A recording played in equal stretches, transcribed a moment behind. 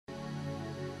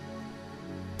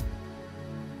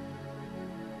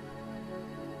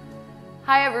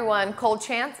Hi everyone, Cole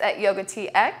Chance at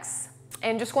YOGATX,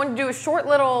 and just going to do a short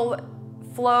little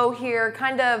flow here,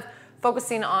 kind of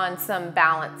focusing on some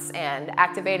balance and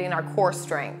activating our core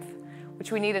strength,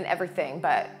 which we need in everything,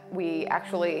 but we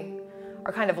actually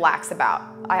are kind of lax about.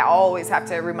 I always have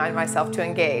to remind myself to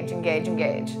engage.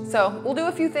 So we'll do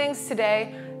a few things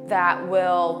today that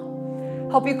will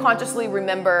help you consciously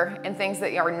remember and things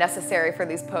that are necessary for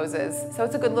these poses. So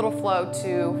it's a good little flow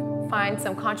to find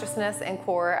some consciousness and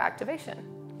core activation.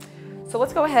 So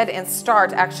let's go ahead and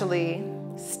start actually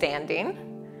standing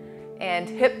and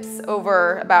hips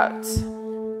over about,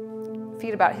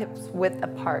 feet about hips width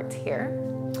apart here.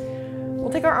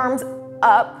 We'll take our arms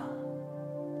up,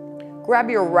 grab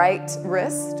your left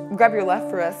wrist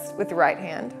with the right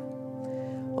hand,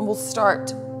 and we'll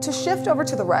start to shift over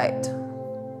to the right.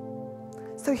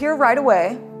 So here right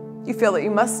away, you feel that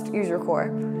you must use your core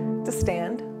to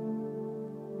stand.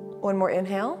 One more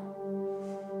inhale.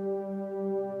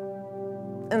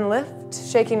 And lift.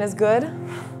 Shaking is good.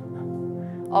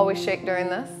 Always shake during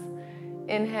this.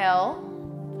 Inhale.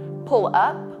 Pull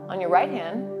up on your right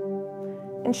hand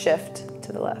and shift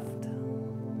to the left.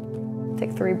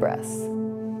 Take 3 breaths.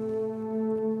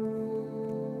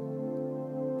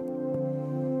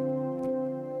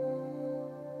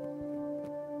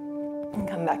 And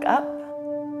come back up.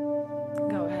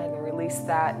 Go ahead and release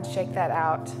that and shake that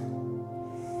out.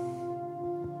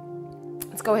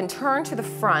 Let's go ahead and turn to the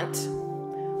front.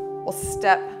 We'll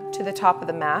step to the top of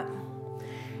the mat.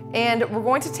 And we're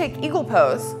going to take eagle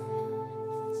pose.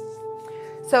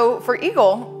 So for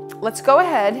eagle, let's go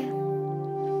ahead.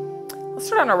 Let's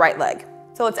start on our right leg.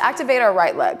 So let's activate our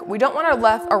right leg. We don't want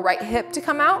our right hip to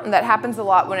come out, and that happens a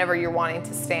lot whenever you're wanting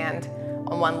to stand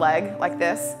on one leg like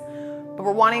this. But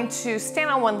we're wanting to stand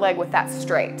on one leg with that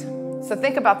straight. So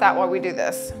think about that while we do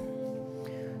this.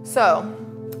 So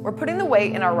we're putting the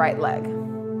weight in our right leg.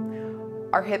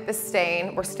 Our hip is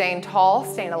we're staying tall,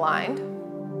 staying aligned.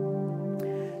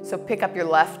 So pick up your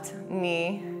left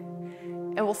knee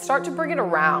and we'll start to bring it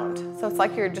around. So it's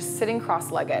like you're just sitting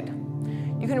cross-legged.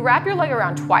 You can wrap your leg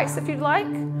around twice if you'd like,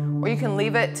 or you can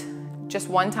leave it just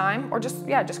one time, or just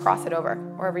cross it over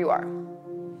wherever you are.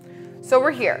 So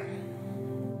we're here.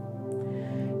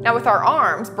 Now with our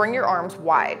arms, bring your arms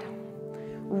wide.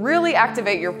 Really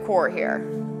activate your core here.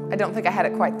 I don't think I had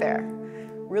it quite there.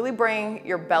 Really bring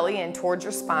your belly in towards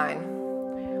your spine.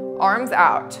 Arms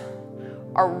out.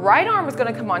 Our right arm is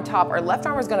gonna come on top, our left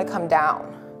arm is gonna come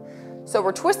down. So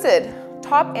we're twisted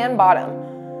top and bottom.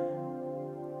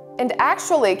 And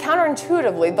actually,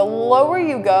 counterintuitively, the lower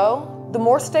you go, the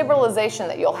more stabilization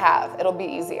that you'll have. It'll be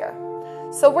easier.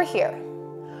 So we're here.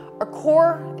 Our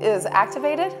core is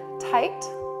activated, tight.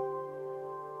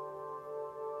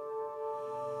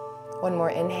 One more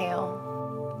inhale.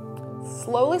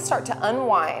 Slowly start to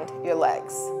unwind your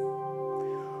legs.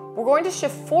 We're going to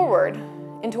shift forward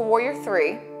into Warrior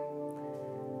 3.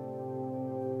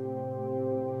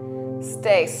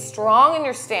 Stay strong in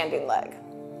your standing leg.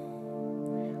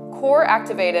 Core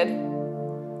activated.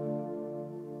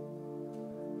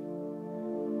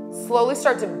 Slowly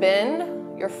start to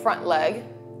bend your front leg.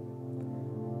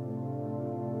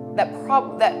 That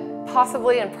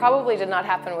possibly and probably did not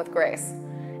happen with grace,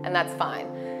 and that's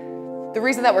fine. The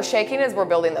reason that we're shaking is we're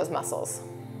building those muscles.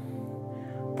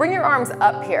 Bring your arms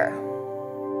up here.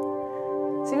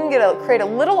 So you can create a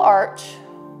little arch.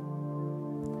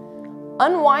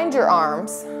 Unwind your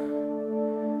arms.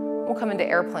 We'll come into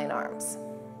airplane arms.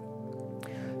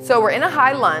 So we're in a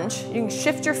high lunge. You can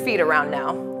shift your feet around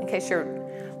now in case your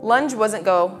lunge didn't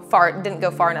go far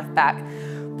enough back.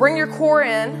 Bring your core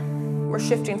in. We're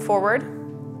shifting forward.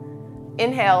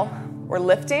 Inhale, we're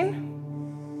lifting.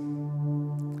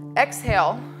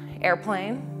 Exhale,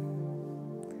 airplane.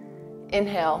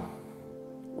 Inhale,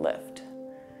 lift.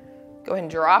 Go ahead and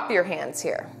drop your hands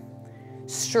here.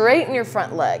 Straighten your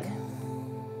front leg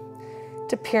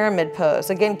to pyramid pose.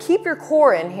 Again, keep your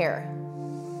core in here.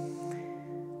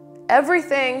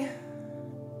 Everything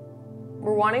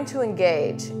we're wanting to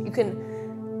engage,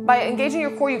 by engaging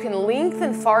your core, you can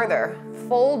lengthen farther,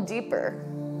 fold deeper.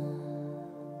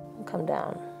 Come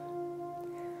down.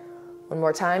 One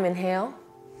more time, inhale.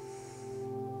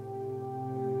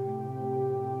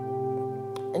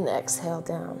 And exhale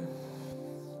down.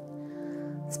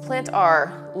 Let's plant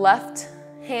our left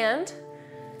hand.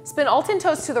 Spin all 10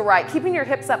 toes to the right, keeping your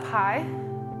hips up high.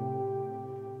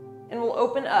 And we'll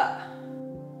open up.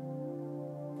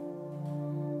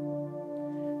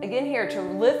 Again here, to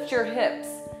lift your hips.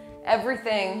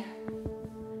 Everything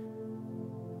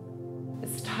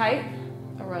is tight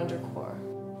around your core.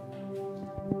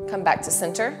 Come back to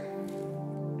center.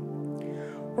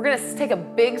 We're gonna take a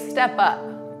big step up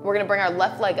We're gonna bring our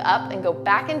left leg up and go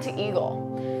back into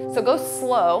eagle. So go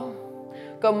slow,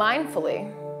 go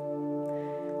mindfully,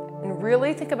 and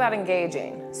really think about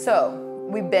engaging. So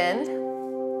we bend,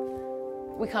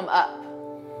 we come up.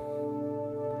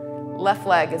 Left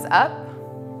leg is up,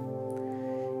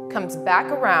 comes back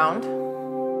around.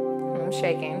 I'm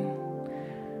shaking.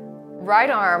 Right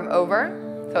arm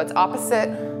over, so it's opposite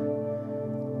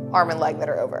arm and leg that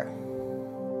are over.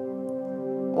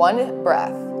 One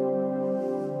breath.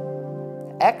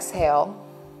 Exhale,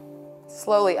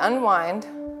 slowly unwind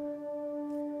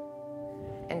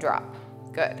and drop.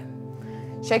 Good.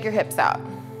 Shake your hips out.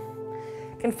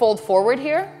 You can fold forward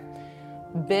here,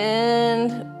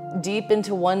 bend deep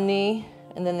into one knee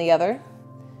and then the other.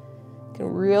 You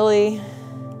can really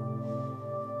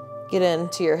get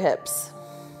into your hips.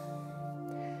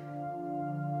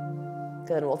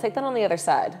 Good, we'll take that on the other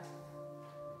side.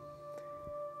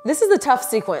 This is a tough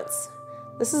sequence.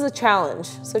 This is a challenge,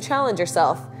 so challenge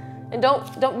yourself. And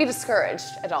don't be discouraged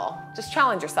at all. Just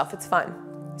challenge yourself, it's fun.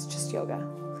 It's just yoga.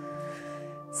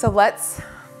 So let's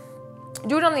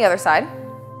do it on the other side.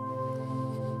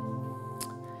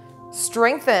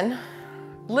 Strengthen,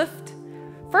 lift.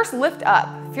 First lift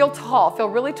up, feel tall, feel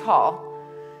really tall.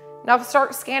 Now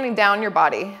start scanning down your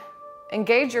body.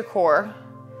 Engage your core,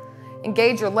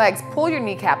 engage your legs, pull your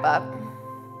kneecap up.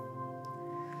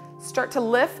 Start to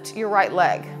lift your right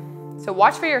leg. So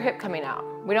watch for your hip coming out.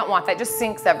 We don't want that, just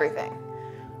sinks everything.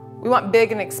 We want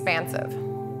big and expansive.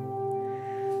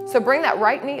 So bring that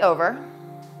right knee over.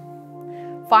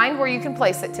 Find where you can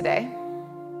place it today.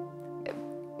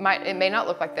 It may not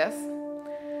look like this.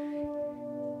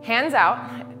 Hands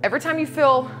out. Every time you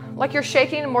feel like you're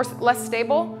shaking and less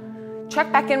stable,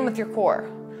 check back in with your core.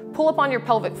 Pull up on your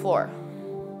pelvic floor.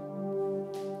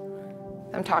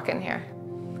 I'm talking here.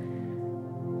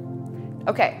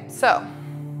 Okay, so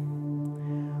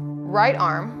right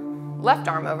arm, left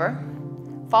arm over.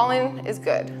 Falling is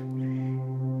good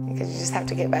because you just have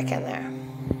to get back in there.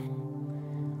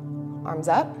 Arms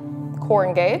up, core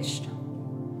engaged.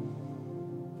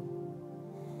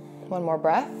 One more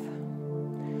breath.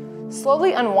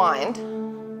 Slowly unwind.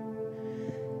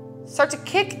 Start to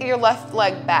kick your left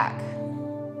leg back.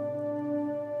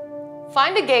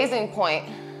 Find a gazing point.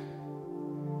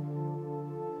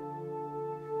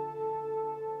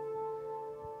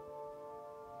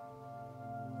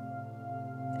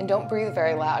 And don't breathe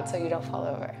very loud so you don't fall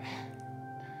over.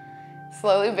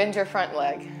 Slowly bend your front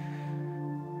leg.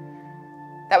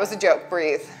 That was a joke,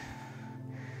 breathe.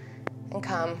 And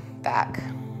come back.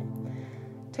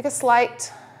 Take a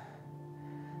slight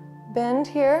bend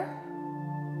here.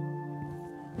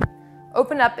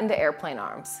 Open up into airplane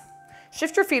arms.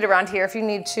 Shift your feet around here if you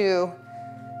need to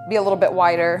be a little bit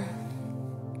wider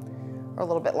or a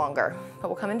little bit longer. But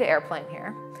we'll come into airplane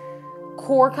here.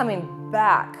 Core coming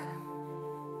back.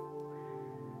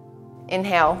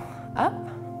 Inhale, up.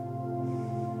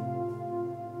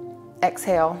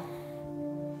 Exhale.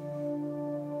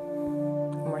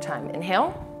 One more time,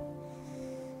 inhale.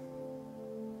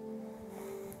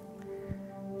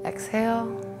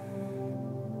 Exhale.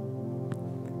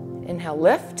 Inhale,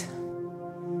 lift.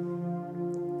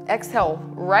 Exhale,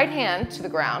 right hand to the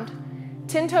ground.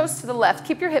 10 toes to the left.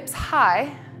 Keep your hips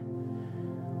high.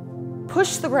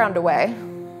 Push the ground away.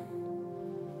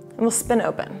 And we'll spin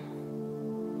open.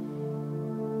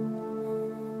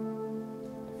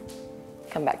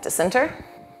 Come back to center.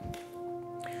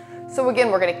 So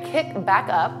again, we're gonna kick back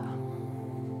up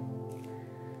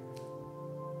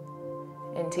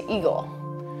into eagle.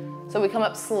 So we come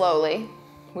up slowly.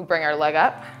 We bring our leg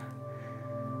up.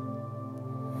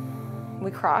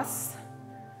 We cross.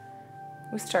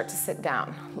 We start to sit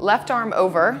down. Left arm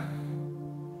over,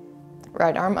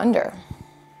 right arm under.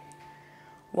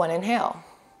 One inhale.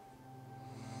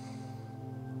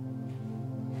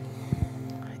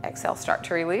 Exhale, start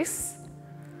to release.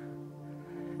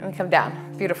 And we come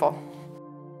down, beautiful.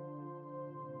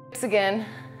 Again,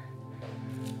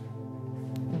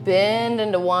 bend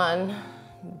into one,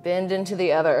 bend into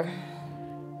the other.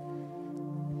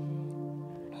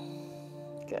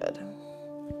 Good.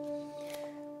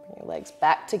 Bring your legs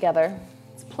back together.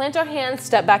 Let's plant our hands,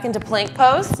 step back into plank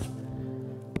pose.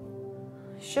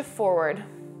 Shift forward,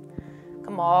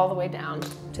 come all the way down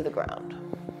to the ground.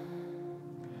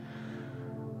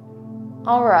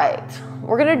 All right,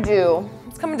 we're gonna do,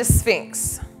 let's come into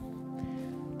Sphinx.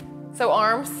 So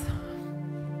arms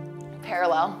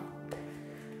parallel.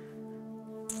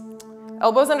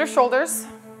 Elbows under shoulders.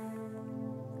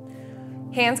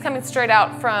 Hands coming straight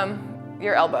out from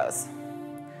your elbows.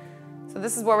 So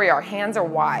this is where we are, hands are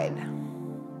wide.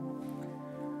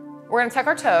 We're gonna tuck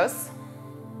our toes.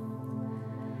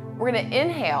 We're gonna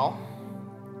inhale,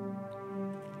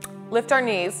 lift our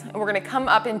knees, and we're gonna come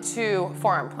up into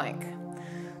forearm plank.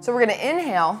 So we're gonna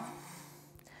inhale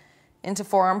into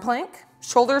forearm plank.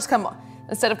 Shoulders come,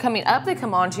 instead of coming up, they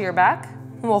come onto your back.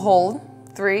 And we'll hold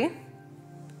 3,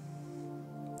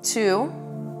 2,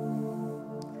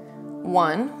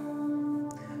 1.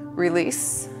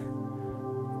 Release.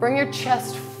 Bring your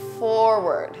chest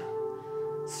forward.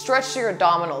 Stretch your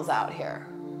abdominals out here.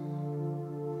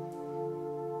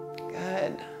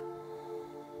 Good.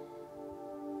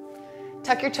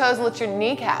 Tuck your toes and lift your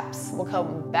kneecaps. We'll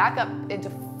come back up into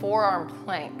forearm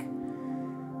plank.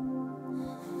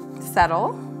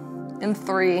 Settle in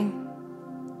 3,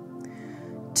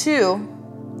 2,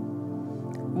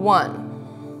 1.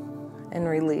 And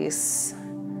release.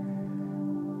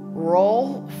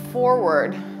 Roll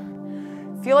forward.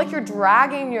 Feel like you're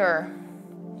dragging your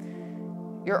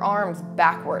arms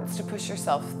backwards to push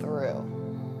yourself through.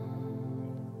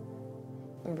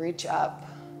 And reach up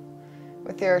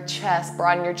with your chest,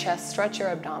 broaden your chest, stretch your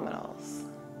abdominals.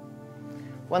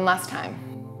 One last time.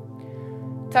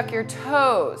 Tuck your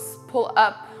toes, pull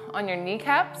up on your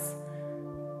kneecaps.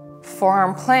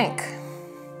 Forearm plank.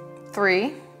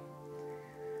 3,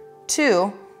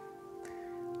 2,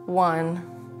 1.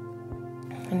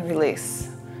 And release.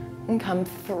 And come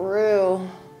through.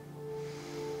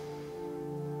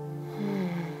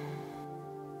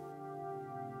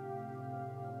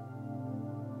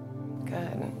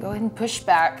 Good. Go ahead and push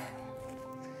back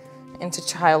into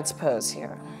child's pose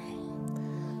here.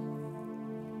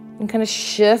 And kind of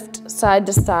shift side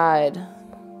to side.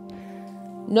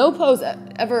 No pose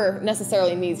ever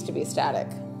necessarily needs to be static.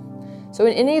 So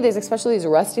in any of these, especially these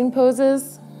resting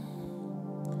poses,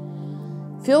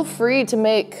 feel free to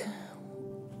make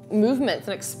movements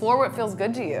and explore what feels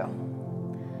good to you.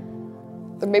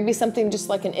 There may be something just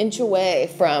like an inch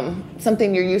away from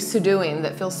something you're used to doing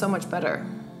that feels so much better.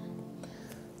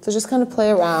 So just kind of play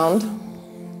around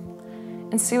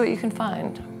and see what you can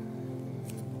find.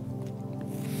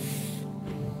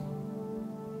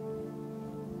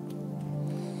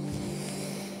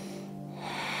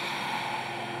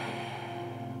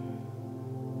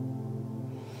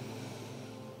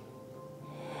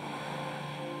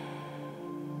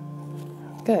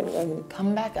 Good, we're gonna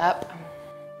come back up.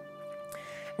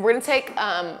 We're gonna take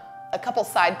a couple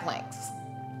side planks.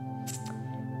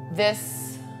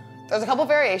 There's a couple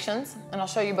variations, and I'll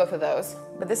show you both of those,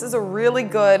 but this is a really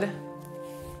good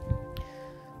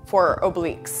for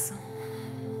obliques.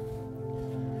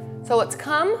 So let's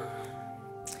come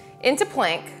into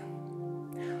plank.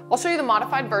 I'll show you the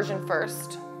modified version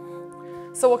first.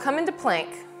 So we'll come into plank.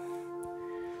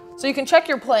 So you can check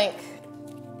your plank.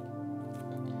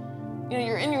 You know,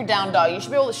 you're in your down dog. You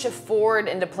should be able to shift forward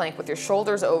into plank with your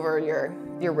shoulders over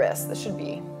your wrists. This should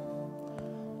be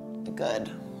a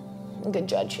good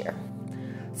judge here.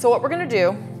 So what we're gonna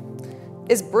do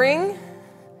is bring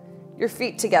your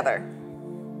feet together.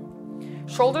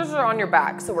 Shoulders are on your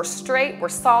back, so we're straight, we're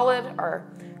solid,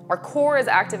 our core is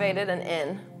activated and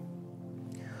in.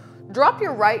 Drop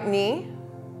your right knee.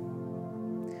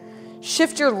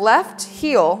 Shift your left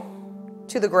heel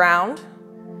to the ground.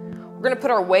 We're gonna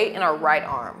put our weight in our right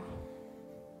arm.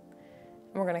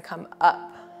 And we're gonna come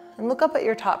up and look up at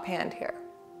your top hand here.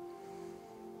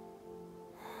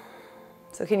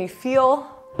 So can you feel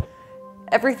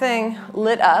everything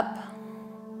lit up?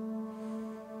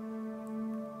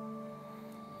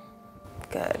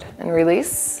 Good, and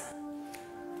release.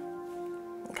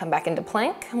 Come back into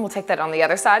plank, and we'll take that on the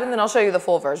other side, and then I'll show you the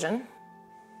full version.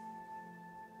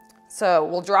 So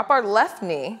we'll drop our left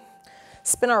knee,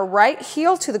 spin our right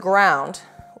heel to the ground,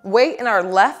 weight in our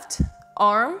left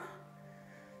arm,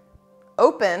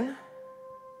 open,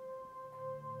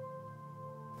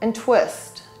 and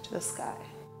twist to the sky.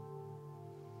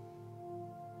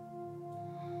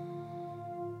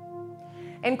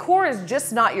 And core is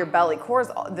just not your belly. Core is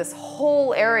this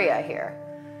whole area here.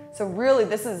 So really,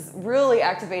 this is really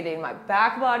activating my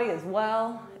back body as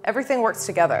well. Everything works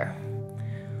together.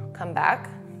 Come back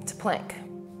to plank.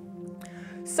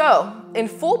 So in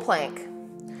full plank,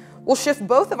 we'll shift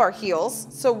both of our heels.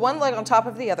 So one leg on top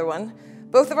of the other one,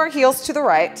 both of our heels to the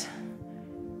right,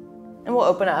 and we'll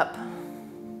open up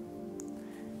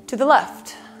to the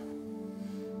left.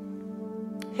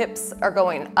 Hips are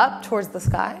going up towards the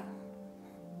sky.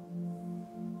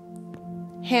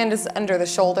 Hand is under the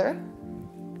shoulder.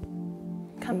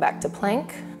 Come back to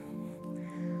plank.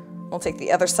 We'll take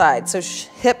the other side. So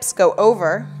hips go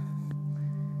over.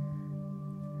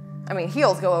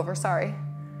 Heels go over, sorry.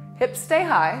 Hips stay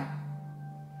high.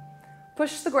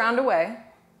 Push the ground away.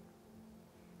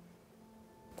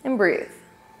 And breathe.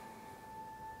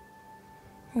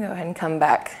 Go ahead and come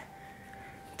back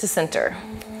to center.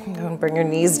 Go and bring your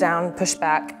knees down, push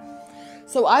back.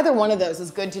 So either one of those is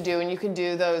good to do, and you can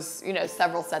do those, you know,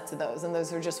 several sets of those, and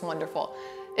those are just wonderful.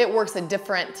 It works a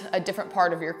different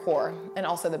part of your core and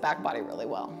also the back body really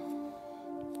well.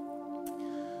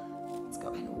 Let's go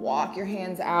ahead and walk your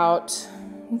hands out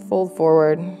and fold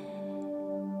forward.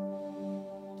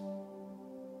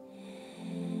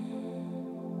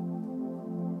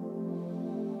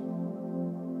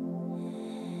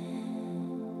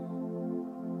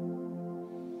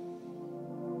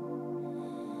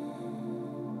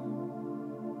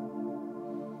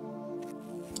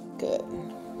 Good.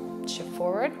 Shift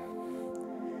forward.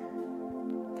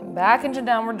 Come back into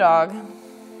downward dog.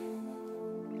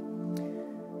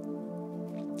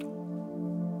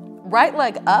 Right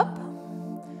leg up.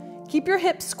 Keep your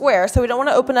hips square, so we don't want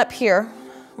to open up here.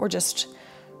 We're just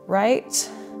right.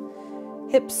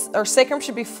 Hips or sacrum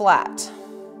should be flat.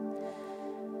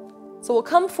 So we'll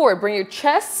come forward. Bring your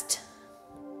chest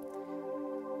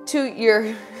to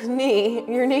your knee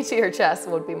to your chest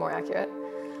would be more accurate.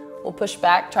 We'll push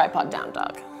back, tripod down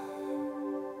dog.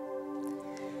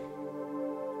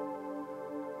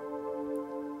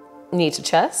 Knee to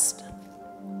chest,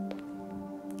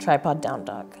 tripod down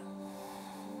dog.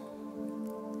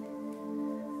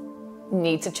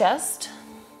 Knee to chest,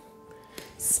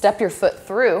 step your foot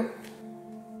through.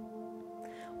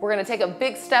 We're gonna take a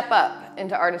big step up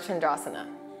into Ardha Chandrasana.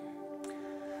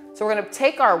 So we're gonna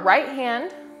take our right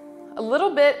hand a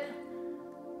little bit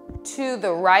to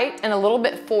the right and a little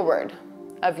bit forward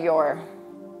of your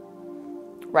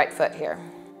right foot here.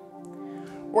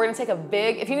 We're gonna take a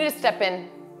big, if you need to step in,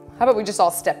 how about we just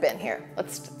all step in here?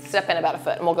 Let's step in about a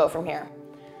foot and we'll go from here.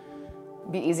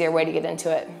 Be easier way to get into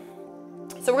it.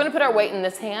 So we're gonna put our weight in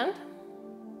this hand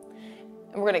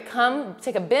and we're gonna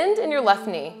take a bend in your left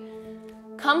knee,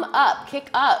 come up, kick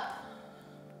up,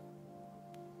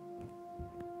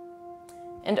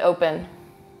 and open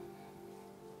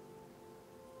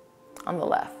on the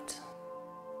left.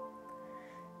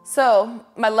 So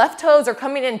my left toes are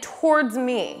coming in towards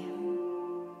me.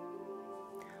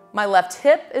 My left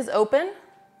hip is open.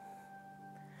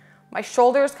 My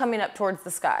shoulder is coming up towards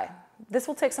the sky. This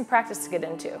will take some practice to get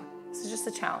into. This is just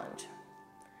a challenge.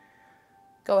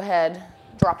 Go ahead,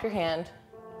 drop your hand.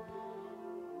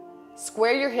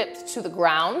 Square your hips to the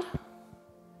ground.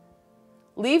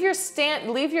 Leave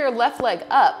your left leg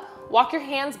up. Walk your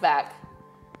hands back.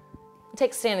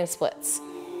 Take standing splits.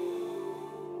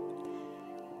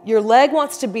 Your leg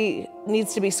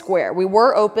needs to be square. We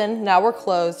were open, now we're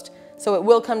closed, so it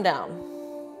will come down.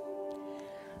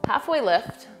 Halfway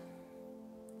lift,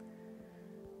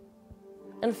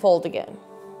 and fold again.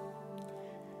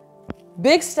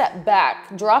 Big step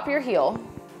back, drop your heel,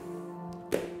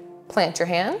 plant your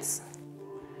hands,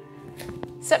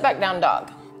 step back down dog,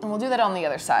 and we'll do that on the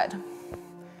other side.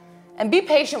 And be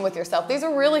patient with yourself. These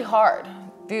are really hard.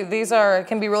 These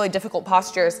can be really difficult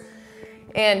postures,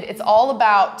 and it's all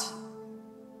about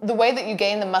the way that you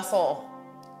gain the muscle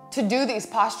to do these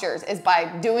postures is by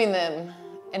doing them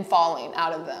and falling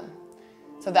out of them.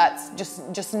 So that's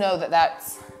just know that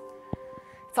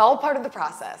it's all part of the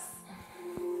process.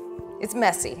 It's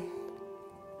messy.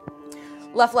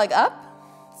 Left leg up,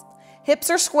 hips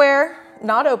are square,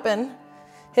 not open.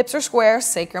 Hips are square,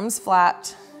 sacrum's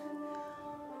flat.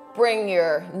 Bring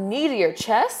your knee to your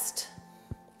chest.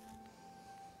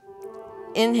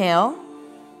 Inhale,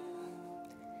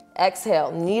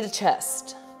 exhale, knee to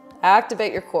chest.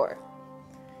 Activate your core.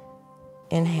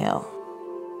 Inhale,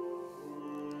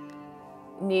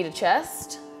 knee to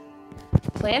chest.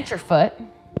 Plant your foot.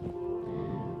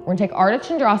 We're gonna take Ardha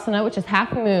Chandrasana, which is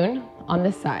half moon on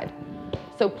this side.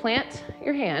 So plant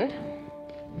your hand.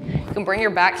 You can bring your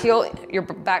back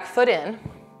foot in.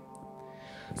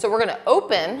 So we're gonna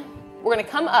open, we're gonna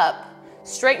come up,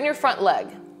 straighten your front leg.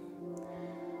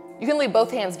 You can leave both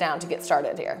hands down to get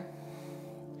started here.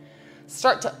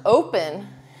 Start to open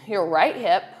your right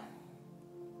hip.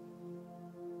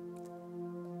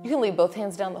 You can leave both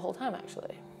hands down the whole time,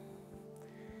 actually.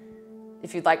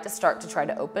 If you'd like to start to try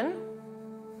to open.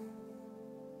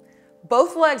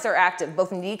 Both legs are active,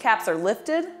 both kneecaps are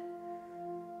lifted.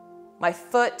 My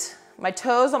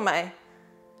toes on my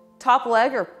top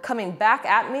leg are coming back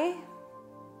at me.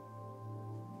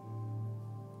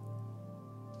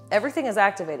 Everything is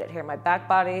activated here, my back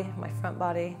body, my front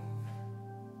body.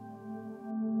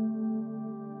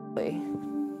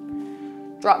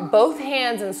 Drop both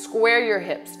hands and square your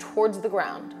hips towards the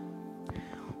ground.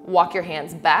 Walk your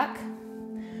hands back.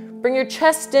 Bring your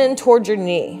chest in towards your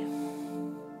knee.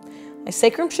 My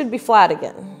sacrum should be flat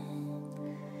again.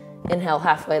 Inhale,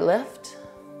 halfway lift.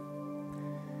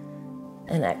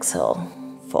 And exhale,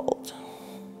 fold.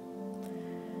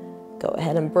 Go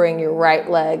ahead and bring your right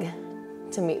leg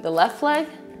to meet the left leg.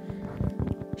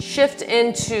 Shift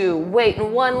into weight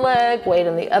in one leg, weight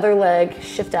in the other leg.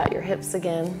 Shift out your hips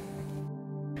again.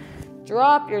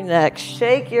 Drop your neck,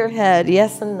 shake your head,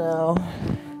 yes and no.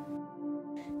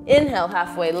 Inhale,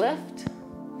 halfway lift.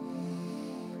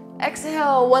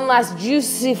 Exhale, one last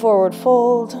juicy forward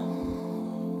fold.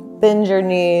 Bend your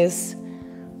knees,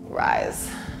 rise.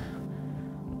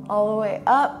 All the way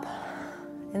up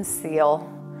and seal.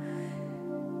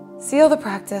 Seal the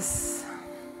practice.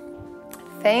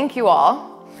 Thank you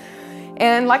all.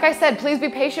 And like I said, please be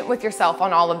patient with yourself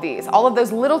on all of these. All of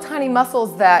those little tiny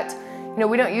muscles that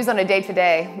we don't use on a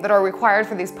day-to-day that are required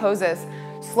for these poses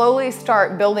slowly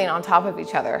start building on top of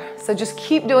each other. So just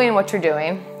keep doing what you're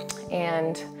doing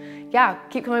and yeah,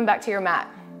 keep coming back to your mat.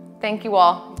 Thank you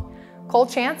all. Cold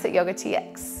Chance at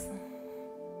YOGATX.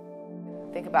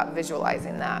 Think about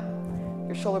visualizing that.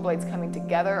 Your shoulder blades coming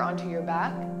together onto your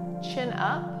back, chin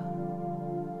up,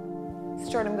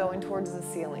 sternum going towards the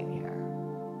ceiling here.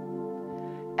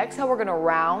 Exhale, we're gonna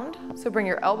round. So bring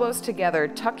your elbows together,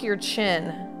 tuck your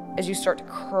chin as you start to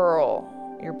curl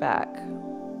your back.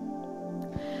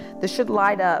 This should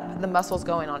light up the muscles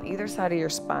going on either side of your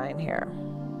spine here.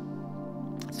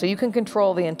 So you can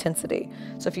control the intensity.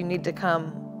 So if you need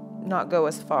to not go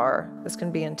as far, this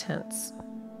can be intense.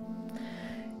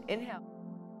 Inhale.